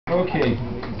Okay,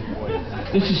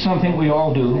 this is something we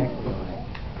all do.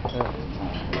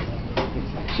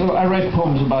 So I write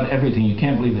poems about everything, you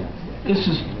can't believe it. This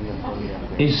is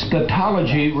a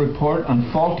scatology report on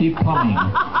faulty plumbing.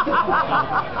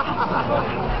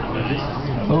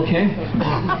 Okay?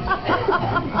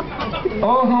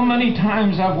 Oh, how many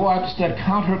times I've watched that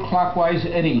counterclockwise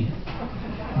eddy,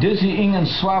 dizzying and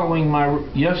swallowing my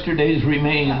yesterday's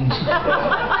remains.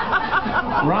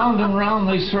 Round and round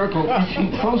they circle,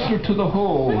 inching closer to the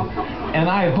hole, and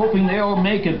I hoping they'll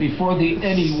make it before the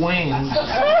eddy wanes.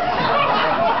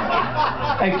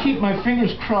 I keep my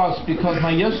fingers crossed because my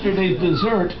yesterday's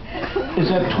dessert is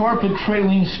a torpid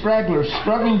trailing straggler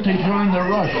struggling to join the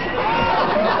rush.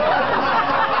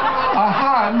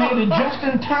 Aha, I made it just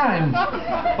in time.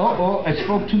 Uh-oh, I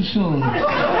spoke too soon.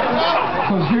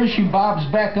 Because here she bobs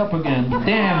back up again.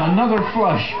 Damn, another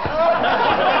flush.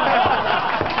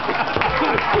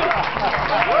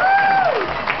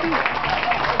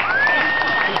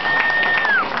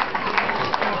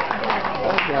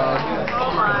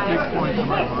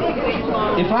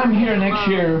 If I'm here next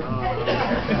year,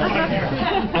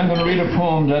 I'm going to read a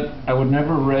poem that I would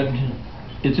never read.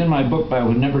 It's in my book, but I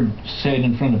would never say it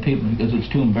in front of people because it's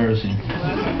too embarrassing.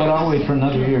 But I'll wait for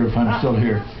another year if I'm still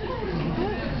here.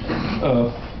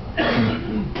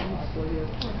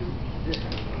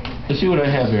 Let's see what I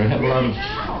have here.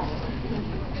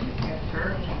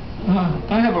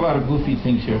 I have a lot of goofy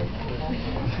things here.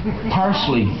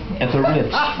 Parsley at the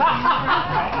Ritz.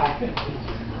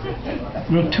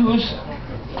 Gratuitous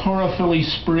chlorophyll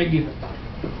sprig,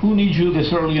 who needs you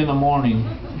this early in the morning?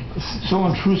 So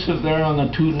intrusive there on the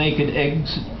two naked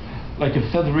eggs, like a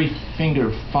feathery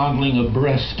finger fondling a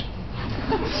breast.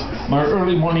 My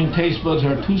early morning taste buds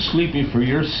are too sleepy for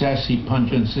your sassy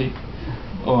pungency.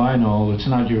 Oh, I know, it's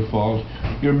not your fault.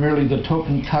 You're merely the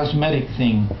token cosmetic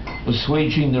thing,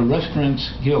 assuaging the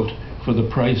restaurant's guilt for the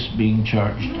price being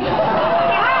charged.